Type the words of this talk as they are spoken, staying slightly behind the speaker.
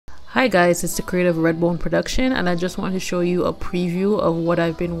Hi guys, it's the creative Redbone production, and I just want to show you a preview of what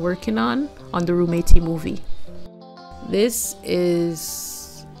I've been working on the Roommatey movie. This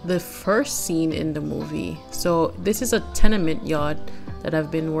is the first scene in the movie. So this is a tenement yard that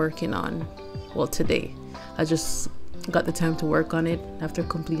I've been working on, well, today. I just got the time to work on it after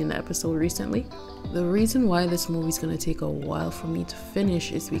completing the episode recently. The reason why this movie is going to take a while for me to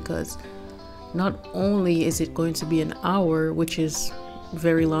finish is because not only is it going to be an hour, which is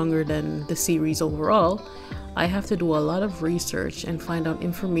very longer than the series overall, I have to do a lot of research and find out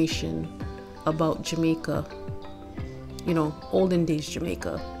information about Jamaica, you know, olden days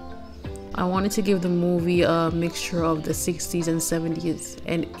Jamaica. I wanted to give the movie a mixture of the 60s and 70s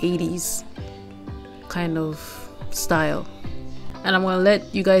and 80s kind of style, and I'm gonna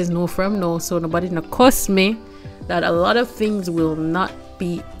let you guys know from now, so nobody gonna cuss me, that a lot of things will not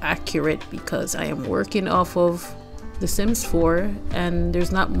be accurate because I am working off of The Sims 4 and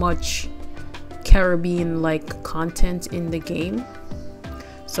there's not much Caribbean like content in the game,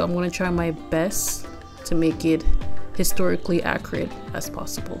 so I'm gonna try my best to make it historically accurate as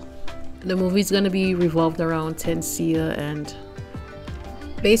possible. The movie's gonna be revolved around Tensia and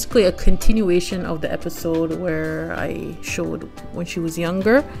basically a continuation of the episode where I showed when she was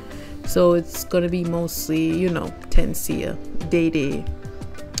younger. So it's gonna be mostly, you know, Tensia, Day,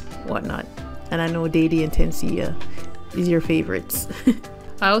 whatnot. And I know Day and Tensia is your favorites.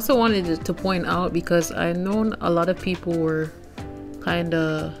 I also wanted to point out, because I know a lot of people were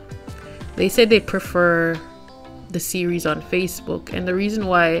they said they prefer the series on Facebook, and the reason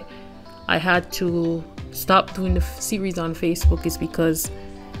why I had to stop doing the series on Facebook is because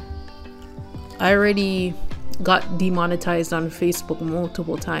I already got demonetized on Facebook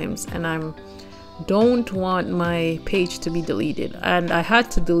multiple times, and I don't want my page to be deleted, and I had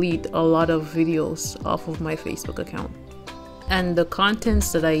to delete a lot of videos off of my Facebook account. And the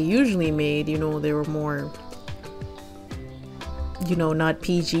contents that I usually made, you know, they were more, you know, not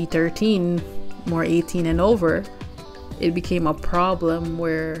PG-13, more 18 and over. It became a problem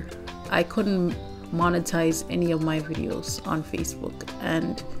where I couldn't monetize any of my videos on Facebook,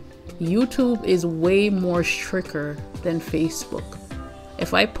 and YouTube is way more stricter than Facebook.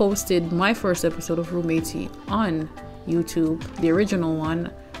 If I posted my first episode of Roommatey on YouTube, the original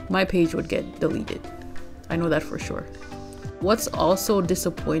one, my page would get deleted. I know that for sure. What's also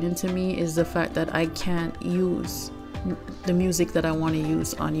disappointing to me is the fact that I can't use the music that I want to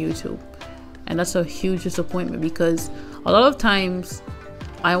use on YouTube. And that's a huge disappointment, because a lot of times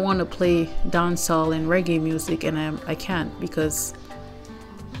I want to play dancehall and reggae music and I can't, because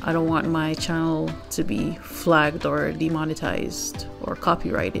I don't want my channel to be flagged or demonetized or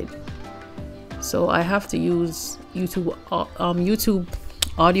copyrighted. So I have to use YouTube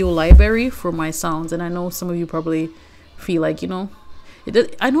audio library for my sounds. And I know some of you probably feel like, you know,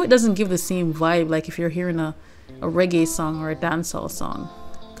 I know it doesn't give the same vibe like if you're hearing a reggae song or a dancehall song.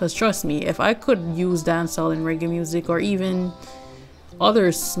 Because trust me, if I could use dancehall and reggae music, or even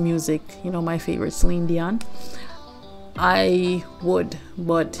others' music, you know, my favorite Celine Dion, I would,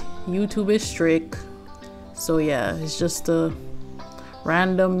 but YouTube is strict. So yeah, it's just a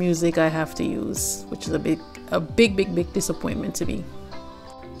random music I have to use, which is a big disappointment to me.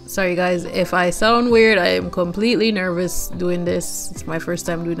 Sorry guys if I sound weird. I am completely nervous doing this. It's my first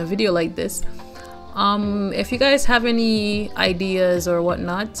time doing a video like this. If you guys have any ideas or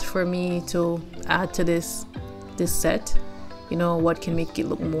whatnot for me to add to this set, you know, what can make it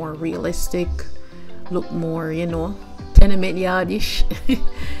look more realistic, look more, you know, tenement yardish,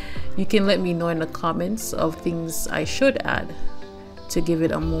 you can let me know in the comments of things I should add to give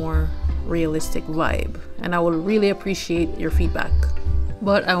it a more realistic vibe, and I will really appreciate your feedback.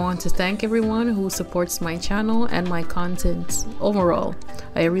 But I want to thank everyone who supports my channel and my content overall.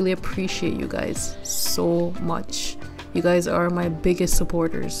 I really appreciate you guys so much. You guys are my biggest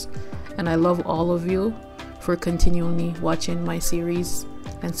supporters, and I love all of you for continually watching my series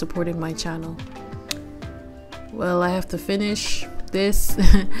and supporting my channel. Well, I have to finish this.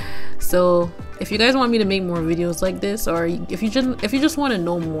 So if you guys want me to make more videos like this, or if you just want to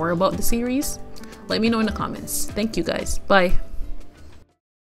know more about the series, let me know in the comments. Thank you guys. Bye.